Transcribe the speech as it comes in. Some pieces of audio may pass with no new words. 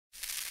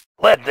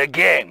Let the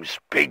games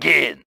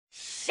begin.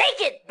 Shake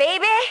it,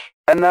 baby!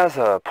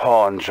 Another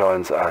pawn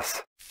joins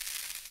us.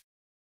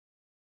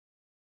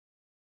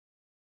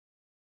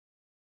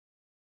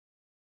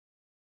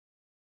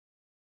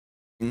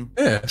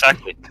 Yeah.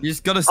 Exactly. You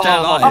just gotta stay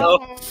alive. No.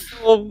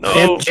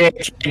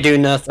 MJ do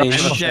nothing.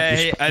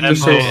 MJ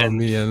and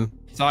Me and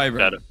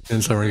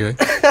Cyber. Summer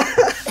guy.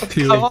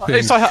 At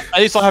least I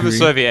have a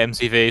Soviet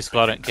MCV, so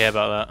I don't care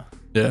about that.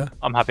 Yeah.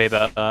 I'm happy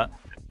about that.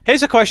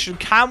 Here's a question: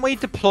 can we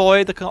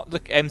deploy the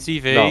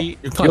MCV No, you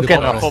can't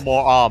deploy for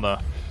more armor?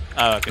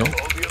 Oh, okay. No.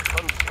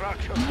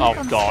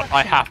 Oh god,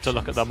 I have to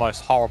look at the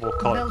most horrible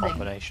color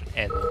combination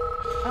ever.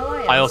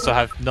 I also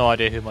have no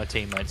idea who my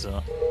teammates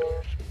are.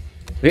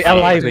 We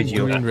ally with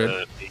you. Green,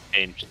 red.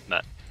 Changed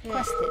that.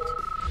 Requested.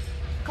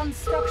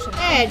 Construction.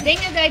 Dang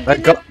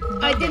it,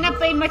 I did not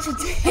pay much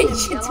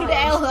attention to the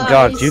allies.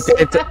 God, you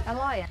take the,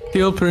 Alliance.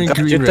 Teal, pink, God,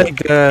 you green, red. take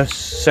the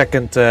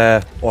second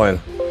oil.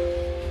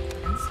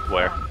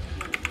 Where?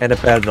 And the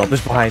paradrop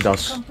is behind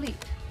us. Complete.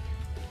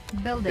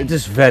 Building. It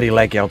is very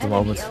laggy at the Enemy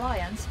moment.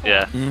 alliance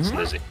Yeah, Mhm. it's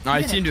Lizzie. No, I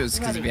assumed it was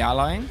because of the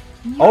allying.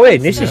 New Oh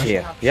wait, Nish is construction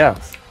here. Yeah.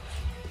 options.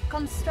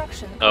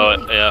 Construction Oh,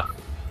 complete. yeah.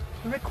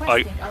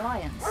 Requesting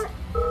alliance.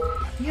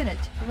 Unit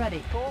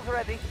ready. Tools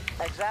ready.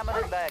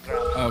 Examining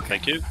background. Okay.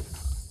 Thank you.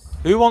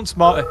 Who wants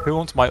my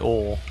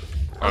ore?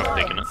 I'm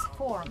taking it. Alliance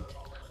formed.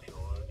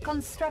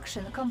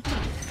 Construction complete.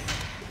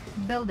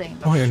 Building.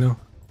 Oh yeah, no.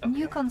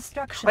 New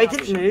construction Wait,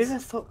 did it options. move? I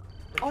thought.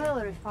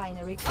 Oil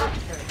refinery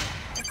captured.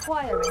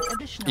 Acquiring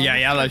additional. Yeah,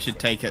 Yellow resources. should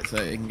take it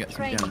so he can get some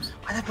Training. gems.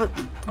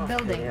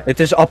 Building. It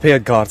is up here,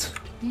 guard.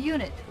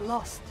 Unit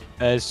lost.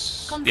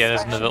 There's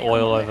another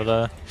oil over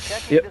there.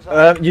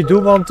 You do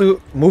want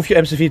to move your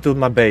MCV to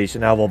my base,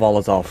 and I will wall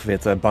it off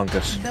with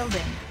bunkers.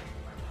 Building.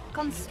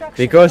 Construction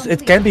Because it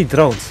complete. can be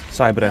droned,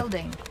 Cyber.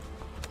 Building.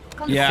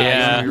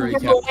 Yeah.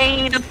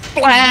 Construction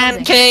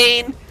plan,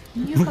 Kane.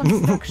 New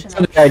construction.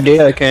 Good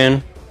idea, I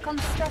can.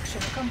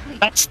 Construction complete.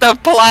 That's the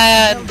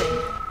plan! Building.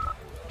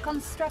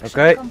 Construction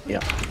Okay, complete.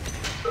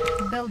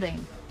 yeah.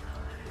 Building.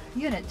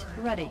 Unit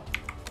ready.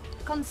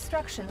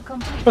 Construction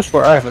complete. That's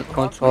where I have it.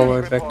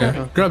 Control back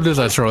Yeah. Grab this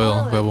ice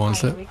royal, whoever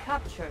wants it. Refinery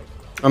captured.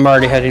 I'm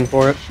already heading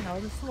for it. Additional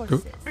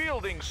resources.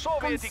 Building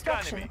Soviet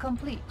Construction economy.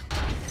 complete.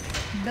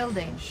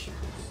 Building.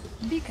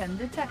 Beacon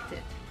detected.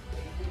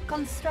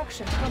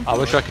 Construction complete. I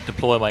wish I could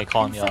deploy my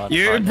con yard.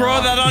 You right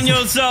brought now. that on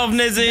yourself,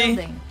 Nizzy!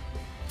 Building.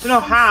 You know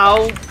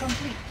how?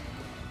 Complete.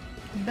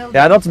 Building.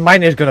 Yeah, not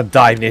mine is gonna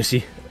die,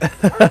 Nissy.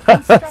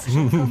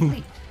 Construction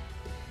complete.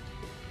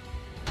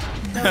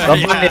 Not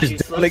Building. mine is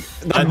definitely.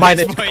 Not At mine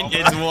this is. point,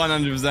 it's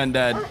 100%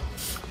 dead.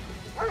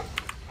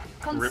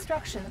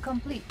 Construction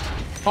complete.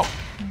 Oh.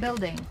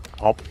 Building.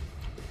 Hop.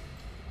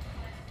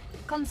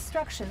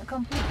 Construction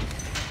complete.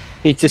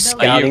 He's just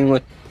Building. scouting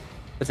with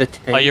a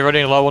tank. Are you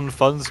running low on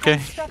funds, Kay?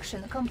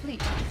 Construction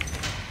complete.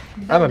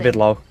 I'm a bit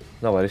low.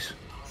 No worries.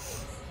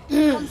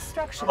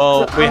 Construction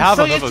Well, complete. we have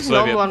another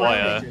Soviet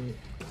player.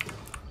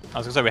 I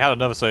was gonna say we had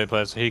another Soviet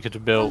player, so he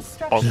could build.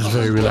 Construction This is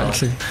very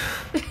relaxing.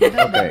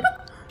 Okay.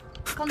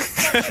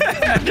 Construction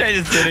MJ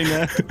just sitting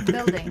there.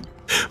 building.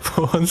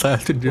 For once I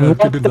have to do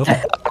nothing.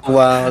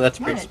 Wow, that's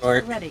pretty Unit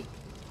smart. ready.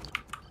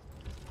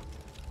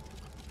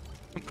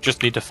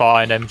 Just need to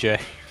find MJ.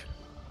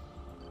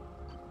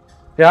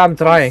 Yeah, I'm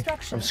trying.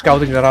 Construction I'm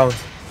scouting around.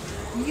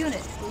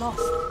 Unit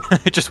lost.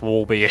 Just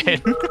wall me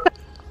in.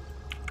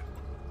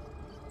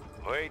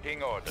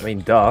 Waiting order. I mean,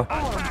 duh. Ore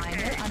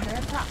miner under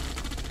attack.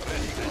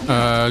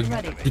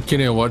 You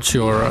can watch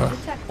your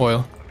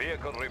oil.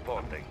 Vehicle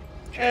reporting.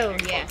 Oh,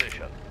 yeah.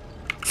 Position.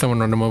 Someone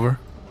run them over.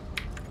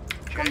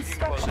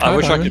 Construction I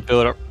wish I Simon. could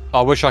build a.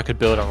 I wish I could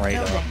build a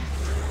radar. building.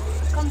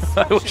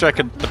 I wish I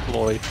Construction could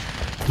deploy.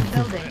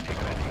 building.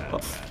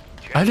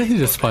 I just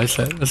need a spy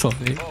set. That's all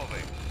I need.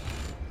 Moving.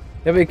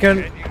 Yeah, we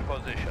can. Changing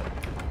position.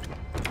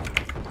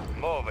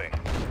 Moving.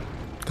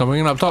 Coming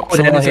in up top. Oh,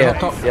 Someone yeah, is here. up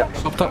top.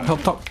 Yeah. Up top.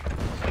 Up top.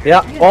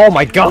 Yeah. Oh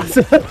my god.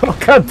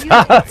 Look at Unit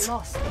that.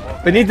 lost.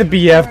 We need the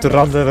BF to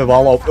run the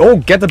wall up. Oh,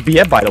 get the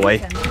BF by the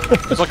way.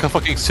 It's like a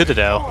fucking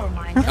citadel. Ore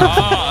miner.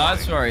 Oh,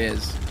 that's where he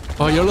is.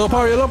 Oh, yellow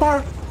power. Yellow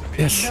power.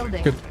 Yes.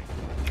 Building. Good.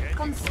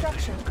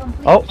 Construction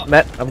complete. Oh,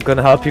 Matt, I'm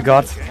gonna help you,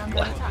 God. Under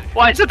attack.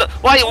 Why is it?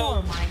 Why?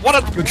 Ore miner. What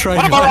are Good try.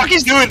 what are my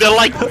Rockies doing? They're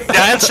like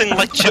dancing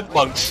like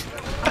chipmunks.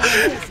 Our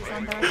base is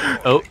under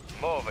attack. Oh,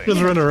 Moving.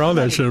 Just run around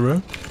that shit,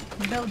 bro.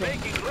 Building.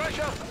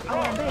 Russia.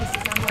 Our base is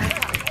under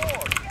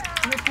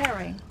attack.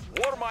 Repairing.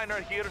 War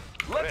miner here.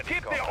 Let's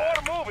keep the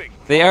ore moving.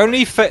 the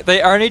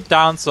only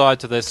downside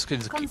to this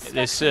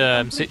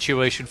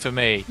situation for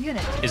me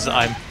Unit. is that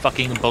I'm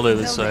fucking blue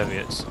as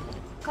Soviets.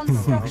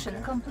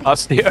 Construction complete.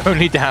 That's the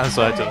only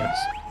downside to this.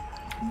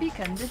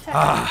 Beacon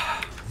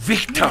detected.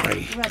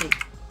 Victory. Unit ready.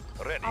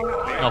 Ready.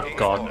 Oh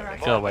god,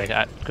 go away,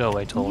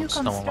 New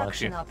Taunts. No one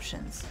likes you. construction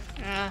options.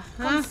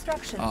 Uh-huh.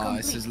 Construction Oh, complete.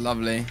 this is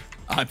lovely.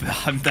 I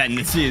bet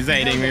Nizzy is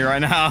aiding me right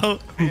now.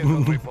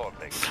 Vehicle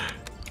reporting.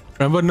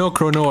 Remember, no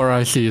chrono or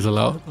IC is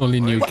allowed. Only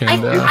new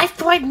can. I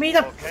thought I made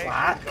a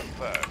flat.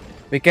 Confirmed.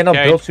 We cannot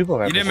Yeah, build super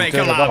weapons. You didn't make we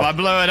a turn it lab, off. I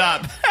blew it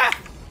up.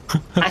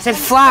 I said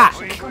flat.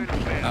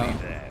 Oh.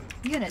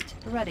 Unit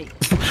ready.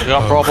 We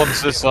got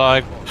problems this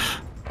side.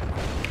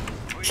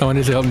 Someone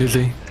needs to help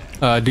Nizzy.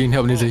 Dean,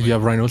 help Nizzy. You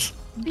have rhinos.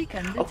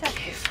 Beacon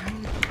detected.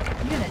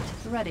 Unit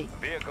ready.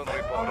 Vehicle Our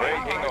report.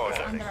 ally Rating is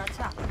order. under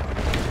attack.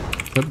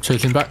 Yep,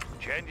 chasing back.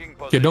 Changing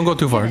Yeah, don't go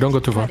too far. Unit Don't go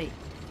too far. ready.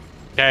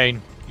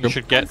 Kane, you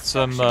should get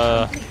some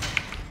Construction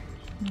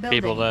complete.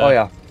 people Building. there. Oh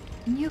yeah.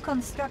 New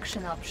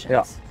construction options.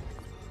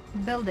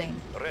 Yeah. Building.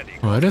 Ready.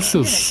 Oh, that's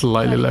still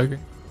slightly lagging.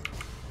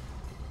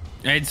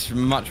 It's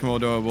much more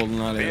doable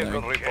than I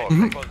Vehicle think.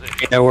 report.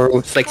 Position. Yeah, we're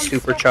it's like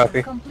super Construction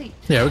choppy. complete.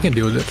 Yeah, we can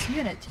deal with it.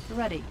 Unit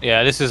ready.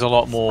 Yeah, this is a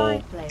lot more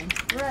Spy plane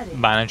ready.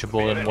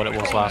 manageable than what it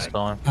was last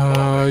time.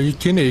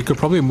 You could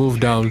probably move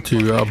down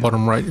to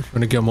bottom right if you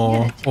want to get more.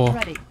 Unit Or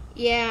ready.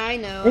 Yeah, I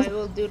know. I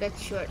will do that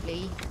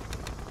shortly.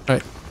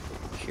 right.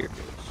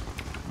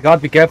 God,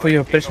 be careful, you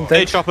have prison Siege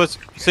tanks. choppers!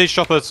 Siege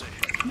choppers!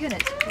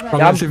 Unit ready. From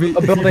Yeah, I'm MCV.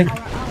 a building. Our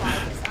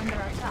ally is under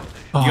attack.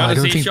 Oh, You got I the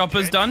don't siege think,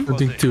 choppers done? I don't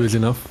think 2 is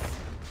enough.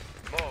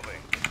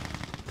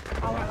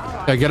 Moving. Our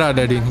ally Yeah, get out of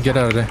there, Dean. Get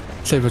out of there.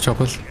 Save your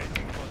choppers.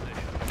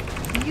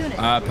 unit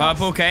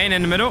Purple Kane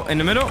in the middle, in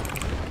the middle.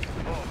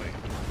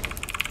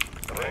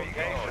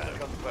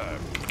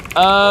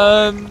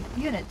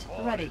 unit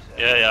ready.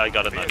 Yeah, I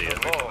got an idea.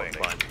 Moving.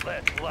 Fine.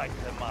 Let's light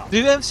them up.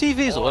 Do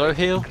MCVs auto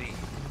heal?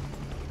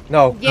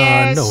 No.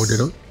 Yes. No, they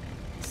don't.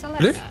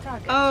 Select Really?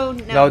 target. Oh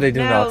no. No, they do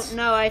not.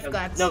 No, I've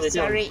got. No, they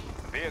don't. Sorry.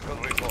 Vehicle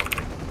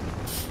reporting.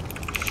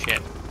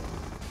 Shit.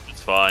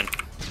 It's fine.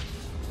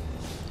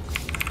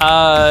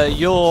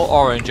 You're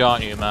orange,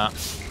 aren't you, Matt?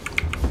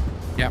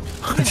 Yep.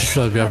 I just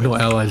realized we have no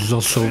allies. It's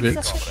all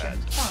Soviets.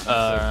 Sufficient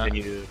funds. Can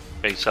you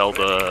maybe sell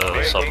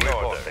the some Rating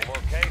order.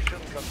 Location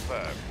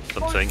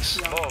confirmed. things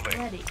Moving.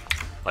 ready.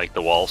 like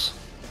the walls?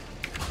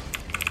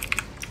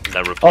 And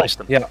then replace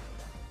them. Yeah.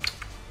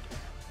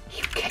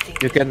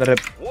 You can rip.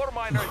 War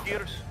miner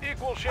gears.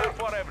 Equal share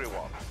for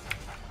everyone.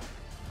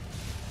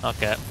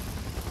 Okay.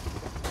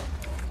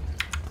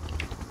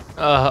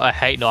 I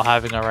hate not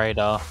having a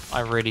radar. I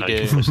really No, do.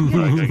 you can listen back,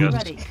 I Unit guess.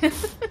 ready.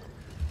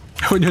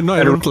 When you're not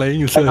even playing,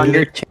 you say. On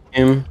your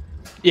team.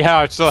 Yeah,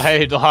 I still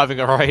hate not having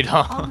a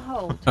radar. On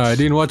hold. Alright,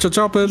 Dean, watch your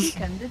choppers.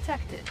 Beacon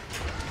detected.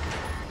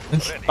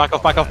 Back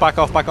off, back off, back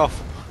off, back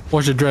off.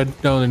 Watch the dread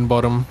down in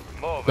bottom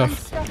Moving. left.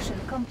 Construction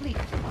complete.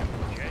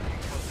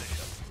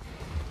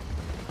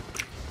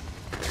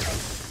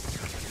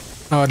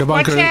 The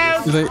bunker. Watch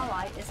out! Is it?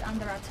 Ally is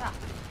under attack.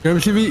 Your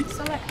MCV.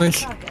 Select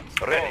Nice. target.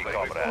 Ready,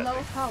 comrade.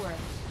 Low power.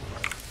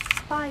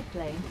 Spy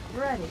plane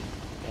ready.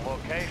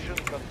 Location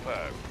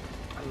confirmed.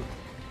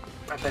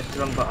 I pressed the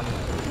wrong button.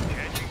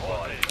 Changing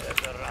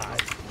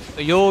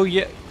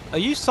position. Are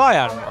you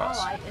Cyan, Our Ross?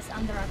 ally is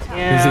under attack.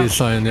 Is Yeah. it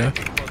sign, yeah?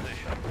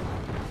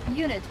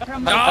 Unit Oh,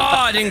 promoted.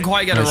 I didn't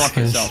quite get a Nice,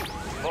 rocket nice. cell.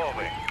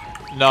 Moving.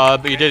 No,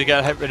 but you did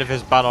get rid of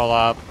his banner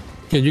lab.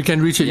 Yeah, you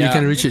can reach it, you Yeah.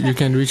 can reach it, you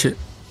can reach it.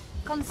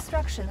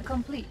 Construction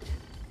complete.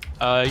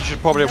 You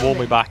should probably warn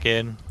me back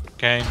in,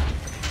 Kane.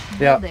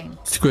 Yeah. Building.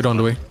 Squid on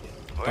the way.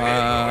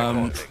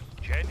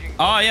 Changing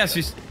Oh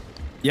yes,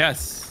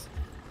 yes.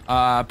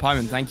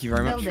 Pyman, thank you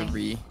very much for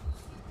Building.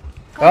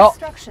 Well.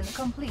 Construction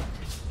complete.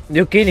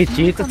 Yukini New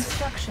cheated.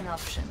 construction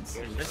options.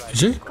 Is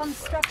she?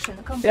 Construction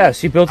complete. Yeah,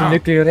 she built a Oh.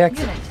 nuclear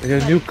reactor.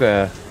 Unit A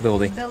nuke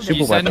building. Building. Super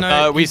You said weapon.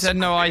 no. we You said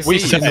no IC. we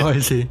said- No, I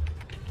see.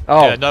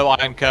 Oh, Yeah, no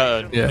iron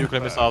curtain. Yeah.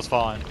 Nuclear missiles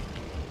fine.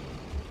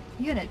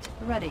 Unit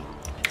ready.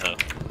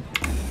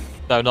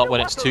 No, not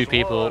when it's 2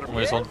 people,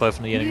 when it's on both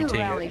on the enemy New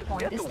team. rally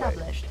point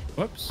established.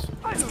 Whoops.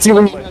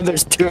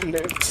 There's 2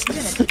 nukes.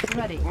 Unit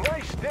ready.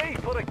 nice day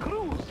for a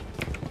cruise.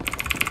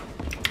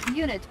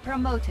 Unit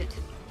promoted.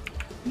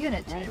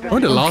 Unit Oh, the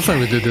ready. last time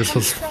we did this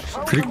was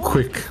pretty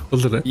quick,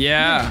 wasn't it?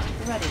 Yeah,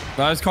 Ready.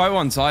 that was quite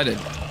one-sided.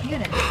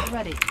 Unit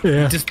ready.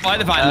 Yeah. Despite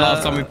the fact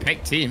last time we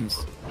picked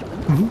teams.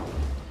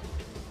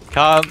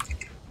 Can't.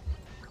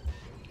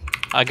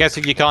 I guess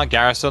if you can't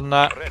garrison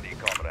that, Ready,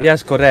 comrade.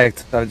 yes,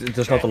 correct. It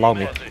does not allow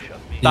me.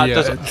 that yeah,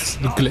 doesn't. it's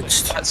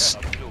glitched. That's.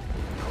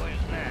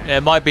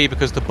 It might be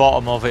because the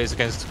bottom of it is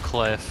against a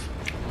cliff.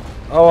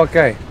 Oh,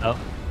 okay. Oh.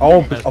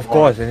 Oh, but of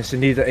course, and you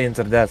need to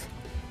enter that.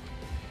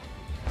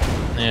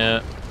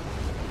 Yeah.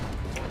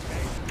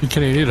 You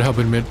can need help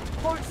in mid.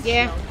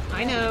 Yeah,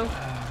 I know.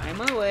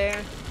 I'm aware.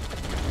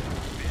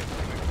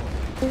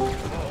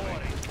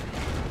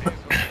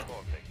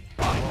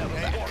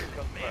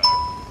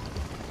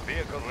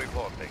 Vehicle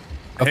reporting.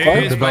 Of Who's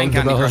course, the playing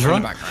bell Candy has Crush in the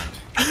run. background?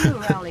 New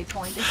rally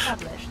point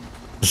established.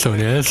 So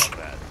yes.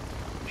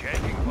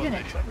 Changing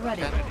Unit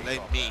ready.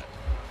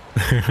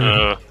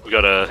 We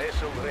got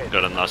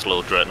a nice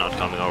little dreadnought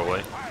coming our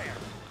way.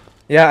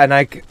 Yeah,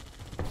 and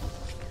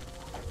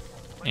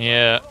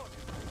Yeah.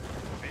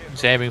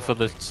 He's aiming for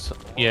the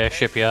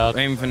shipyard.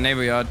 Aim for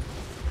neighbor yard.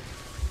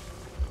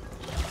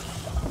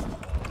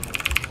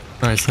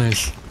 Nice,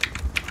 nice.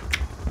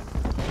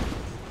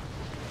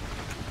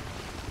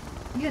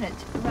 Unit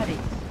ready.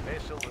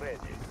 Vessel ready.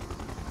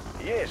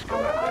 Yes, Our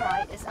comrade.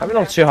 ally is I'm under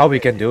not sure how we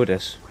can do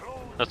this.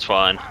 That's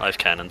fine. I have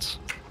cannons.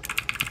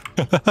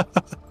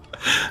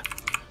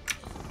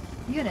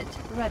 Unit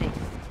ready.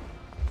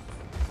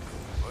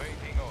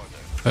 Waiting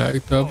order.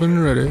 Backed up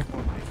and ready.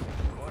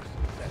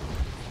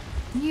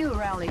 New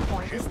rally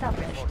point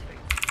established.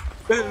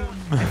 You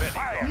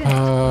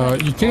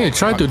can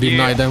try to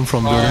deny them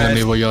from building a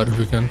naval yard if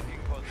you can.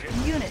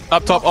 Unit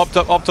Up top, up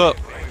top, up top.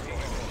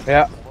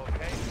 Yeah.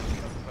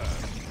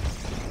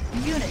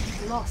 Unit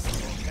lost.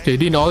 Okay,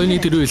 Dean, all you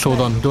need to do is hold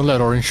on. Don't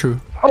let orange through.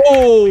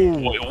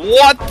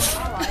 What?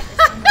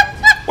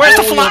 Where's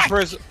the flag?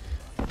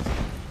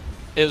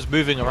 It was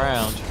moving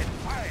around.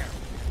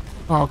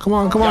 Oh, come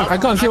on, come on. I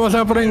can't see what's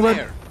happening,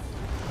 but...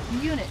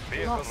 Unit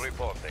Vehicle lost.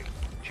 reporting.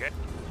 Check.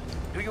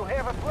 Do you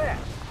have a flash?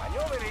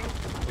 Maneuvering.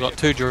 We've got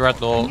 2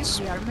 dreadnoughts.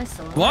 Nuclear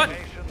missile. What?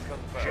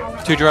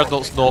 2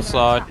 dreadnoughts north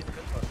side.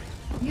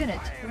 Unit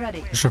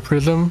ready. There's a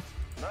prism.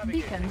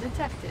 Beacon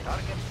detected.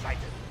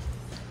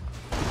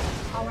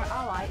 Our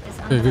ally is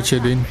under Okay, good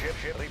shit, Dean.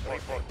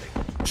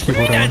 Just keep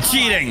holding on. You're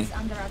cheating. Is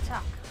under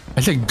attack. I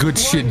said good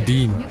shit,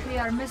 Dean.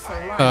 Nuclear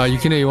missile. You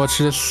can watch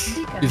this.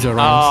 These are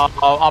rounds.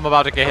 I'm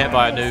about to get hit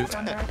by a Is nuke.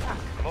 under attack.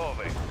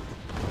 Moving.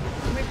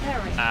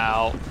 Repairing.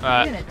 Ow.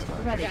 Unit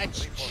ready.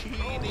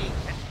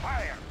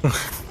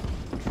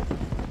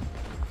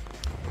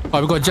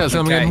 Oh, we got jets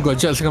coming in. We got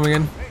jets coming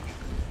in.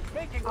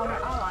 Our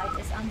ally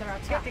is under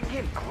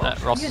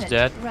attack. Ross is Unit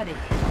dead. ready.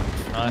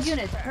 Nice.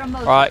 Unit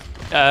promoted. Right,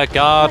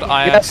 guard,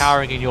 I am Yes.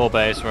 cowering in your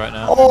base right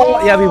now.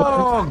 Oh, yeah, we won.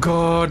 Oh,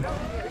 God.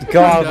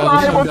 God.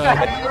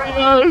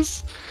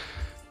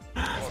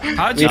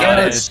 How'd you get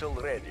it? Vessel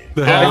ready.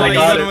 Oh, I you got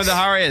got it. him with the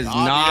Harriers.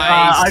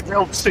 I Nice.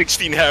 built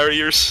 16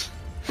 Harriers.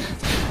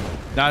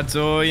 That's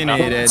all you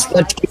needed. It's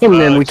the team,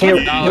 then we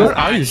can't. That Where was are you,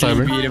 actually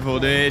Simon? beautiful,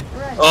 dude.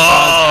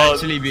 Oh,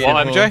 Actually beautiful.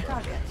 What, MJ?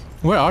 Target.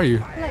 Where are you?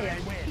 Player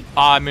defeated.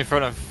 I'm in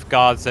front of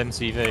guard's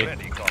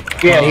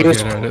MCV. yeah, he Oh,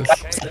 was okay, there it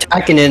is.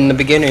 attacking it in the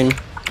beginning.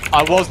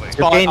 I was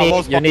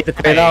You need to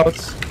quit out.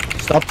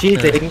 Stop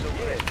cheating.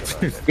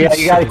 Yeah,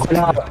 you gotta quit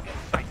out.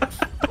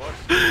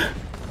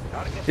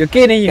 You're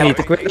kidding, you need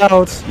to quit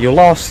out. You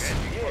lost.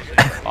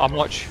 I'm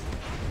watch.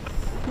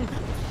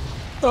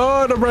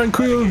 Oh, the brand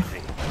queen.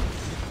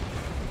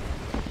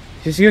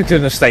 You're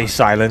gonna stay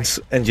silent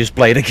and just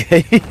play the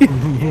game.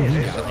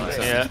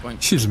 Yeah.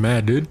 She's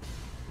mad, dude.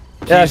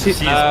 Yeah, She's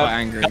quite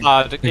angry.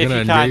 Guard, if You're you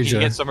gonna can engage you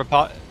her. get some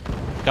repair?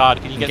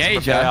 Guard, can you get some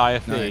Engage repair her?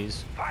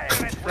 IFVs?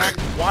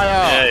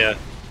 Yeah, yeah.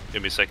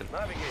 Give me a second.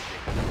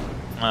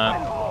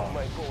 Oh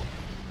my god.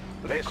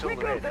 Vessel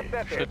ready.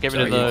 Get rid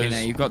Sorry, of those.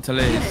 Yukine, you've got to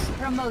lose. Unit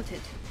promoted.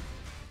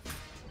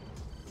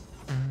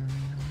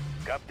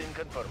 Captain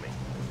confirming.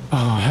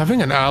 Oh,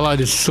 having an ally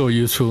is so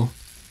useful.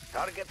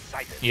 Target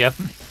sighted. Yep.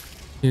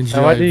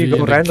 Now why do you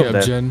go random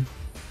then? Gen.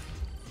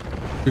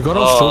 We got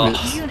all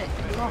Soviets. Unit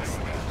lost.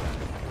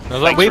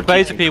 Like, we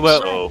basically were.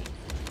 So,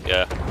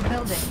 yeah.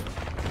 Building.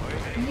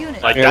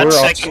 Unit Like Yeah, that we're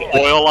all- second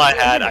oil I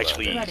had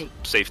actually Ready.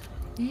 saved.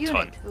 Unit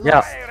ton. lost.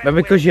 Yeah, but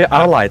because you're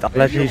allied,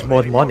 unless needs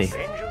more money.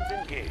 Engines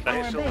engaged. Our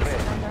Vessel base is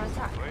ready. under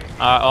attack.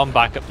 I'm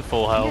back up to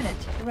full health. Unit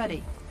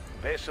ready.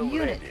 Vessel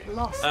Unit ready.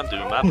 lost. I'm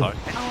doing my part.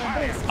 Our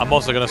base is I'm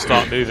also under going to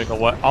start moving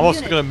away. I'm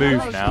also going to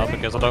move now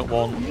Unit because I don't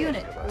want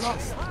Unit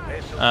lost.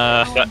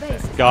 uh, Our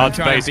base is guard's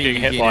I'm trying base to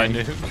getting beat hit by a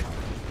you, nuke.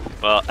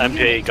 Well,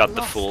 MJ got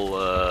the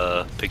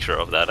full picture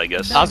of that, I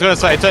guess. I was going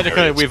to say,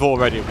 technically we've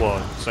already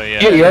won, so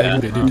yeah. Yeah,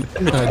 they did.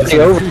 This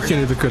over. is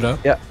you could have.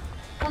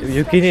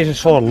 Yukine is a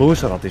sore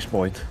loser at this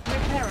point.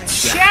 repairing.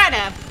 Shut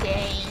up,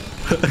 Dane.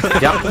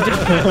 Yeah,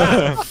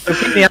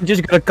 Yukine, I'm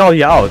just gonna call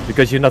you out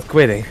because you're not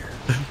quitting.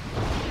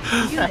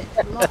 Unit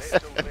lost.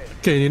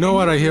 Okay, you know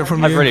what I hear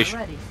from you? Ready.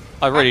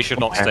 I really should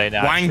not stay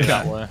now. Wanker.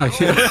 That way.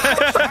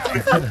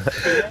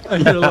 I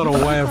hear a lot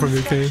of wire from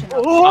you, Kane.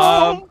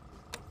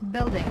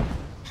 Building.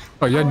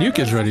 Oh, your nuke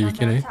is ready,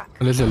 Kane.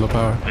 Unless they're low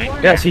power.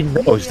 Yeah, she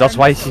knows. That's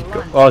why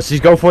she's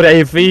going for the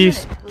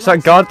AFVs.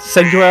 Thank God,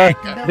 send you a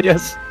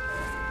yes.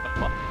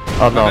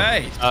 Oh no.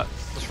 Hey,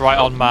 It's right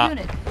on map.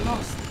 Unit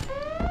lost.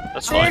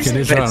 That's fine. Kane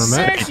is around,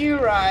 man. Serves you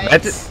right.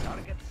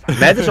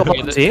 Matt is on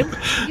the team.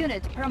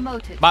 Unit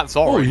promoted. Matt's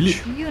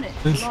orange. Unit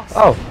lost.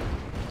 Oh.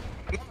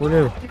 Who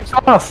knew?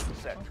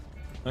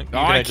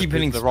 I I keep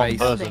hitting the wrong space.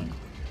 person.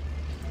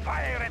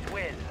 Fire at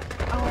will.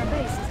 Our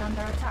base is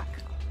under attack.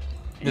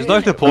 There's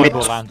no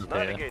deployable land here.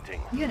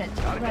 Navigating. Unit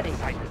ready.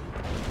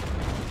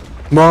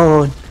 Come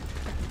on.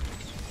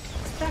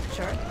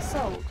 Structure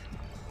sold.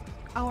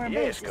 Our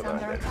base is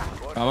under attack.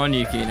 Come on,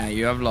 Yukine,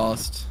 you have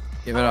lost.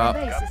 Give it Our up.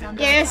 base is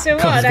under Yeah, attack. so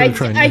Comes what? good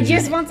friend, I yeah.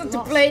 just wanted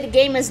to play the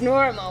game as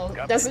normal.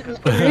 Doesn't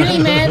really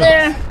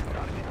matter.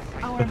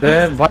 Our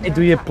Then why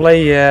do you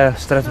play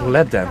Strat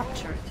Roulette then?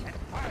 captured.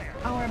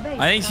 Our base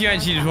I think is she under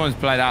actually just attack. wanted to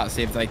play it out,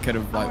 see if they could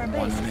have like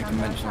won in a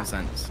conventional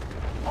sense.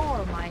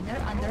 Ore miner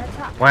under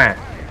attack. Wah.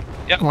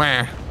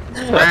 Wah.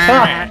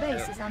 Our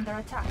base is under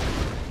attack.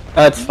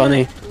 That's funny.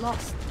 Unit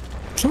lost.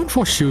 Someone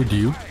force shield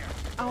you.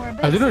 Our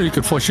base I didn't know is you could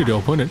under force shield your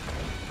opponent.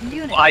 attack.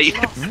 Unit I-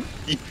 lost.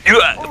 You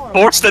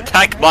forced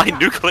attack my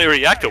nuclear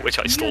reactor, which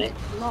I stole. Unit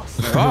lost.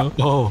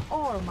 Oh.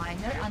 Ore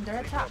miner under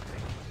attack.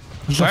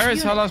 Where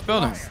is her Unit last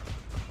building? lost.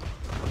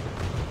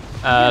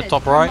 Unit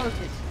Top right.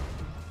 promoted.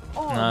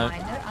 Ore No.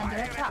 miner under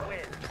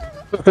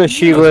attack.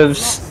 She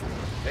lives.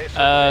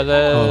 Oh,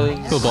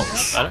 There's...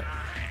 pillbox. I don't-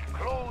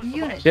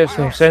 Unit She has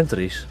some lost.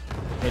 sentries.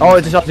 Oh,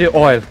 it is at the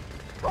oil.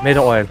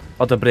 Middle oil,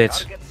 at the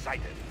bridge.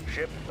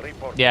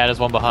 Yeah, there's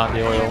one behind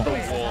the oil.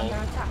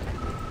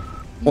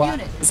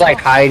 Unit It's like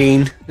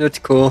hiding. That's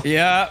cool.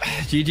 Yeah,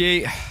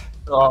 GG.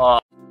 Oh,